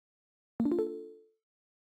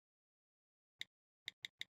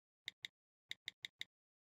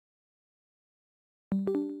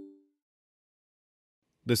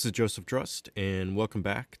This is Joseph Drust, and welcome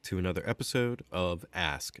back to another episode of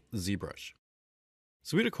Ask ZBrush.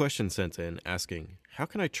 So we had a question sent in asking, how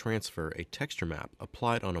can I transfer a texture map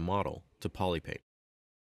applied on a model to Polypaint?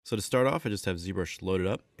 So to start off, I just have ZBrush loaded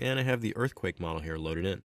up, and I have the earthquake model here loaded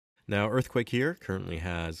in. Now, earthquake here currently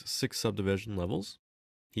has 6 subdivision levels.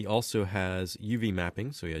 He also has UV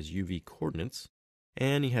mapping, so he has UV coordinates,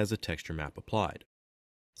 and he has a texture map applied.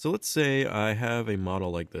 So let's say I have a model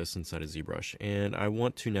like this inside of ZBrush, and I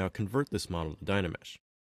want to now convert this model to Dynamesh.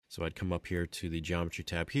 So I'd come up here to the Geometry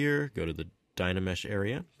tab here, go to the Dynamesh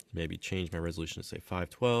area, maybe change my resolution to say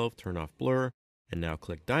 512, turn off blur, and now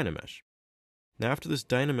click Dynamesh. Now after this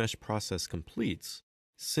Dynamesh process completes,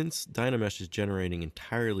 since Dynamesh is generating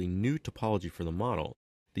entirely new topology for the model,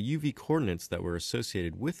 the UV coordinates that were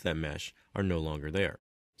associated with that mesh are no longer there.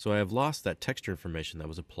 So I have lost that texture information that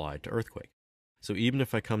was applied to earthquake. So even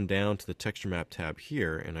if I come down to the texture map tab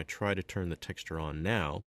here and I try to turn the texture on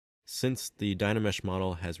now, since the Dynamesh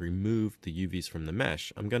model has removed the UVs from the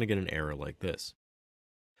mesh, I'm going to get an error like this.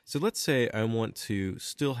 So let's say I want to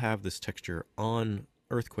still have this texture on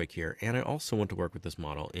earthquake here, and I also want to work with this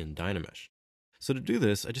model in Dynamesh. So to do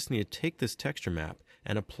this, I just need to take this texture map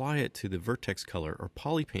and apply it to the vertex color or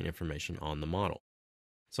polypaint information on the model.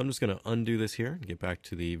 So I'm just going to undo this here and get back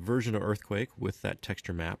to the version of earthquake with that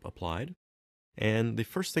texture map applied. And the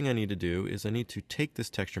first thing I need to do is I need to take this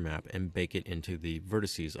texture map and bake it into the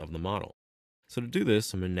vertices of the model. So to do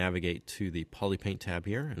this, I'm going to navigate to the Polypaint tab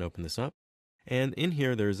here and open this up. And in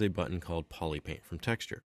here, there's a button called Polypaint from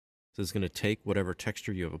Texture. So it's going to take whatever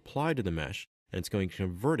texture you have applied to the mesh, and it's going to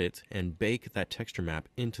convert it and bake that texture map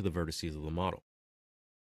into the vertices of the model.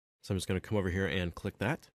 So I'm just going to come over here and click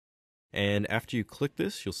that. And after you click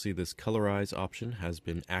this, you'll see this Colorize option has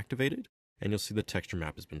been activated, and you'll see the texture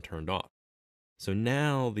map has been turned off. So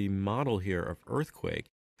now the model here of earthquake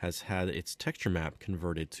has had its texture map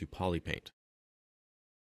converted to Polypaint.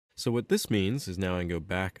 So what this means is now I can go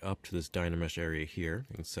back up to this Dynamesh area here.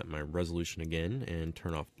 I can set my resolution again and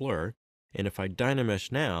turn off blur. And if I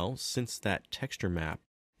Dynamesh now, since that texture map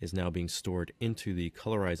is now being stored into the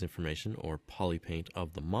Colorize information or Polypaint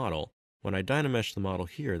of the model, when I Dynamesh the model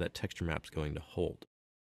here, that texture map is going to hold.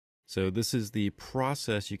 So this is the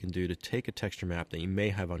process you can do to take a texture map that you may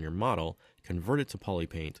have on your model, convert it to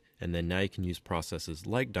Polypaint, and then now you can use processes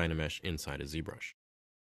like Dynamesh inside of ZBrush.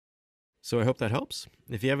 So I hope that helps.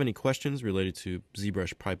 If you have any questions related to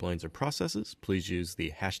ZBrush pipelines or processes, please use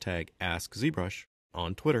the hashtag AskZBrush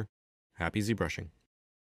on Twitter. Happy ZBrushing.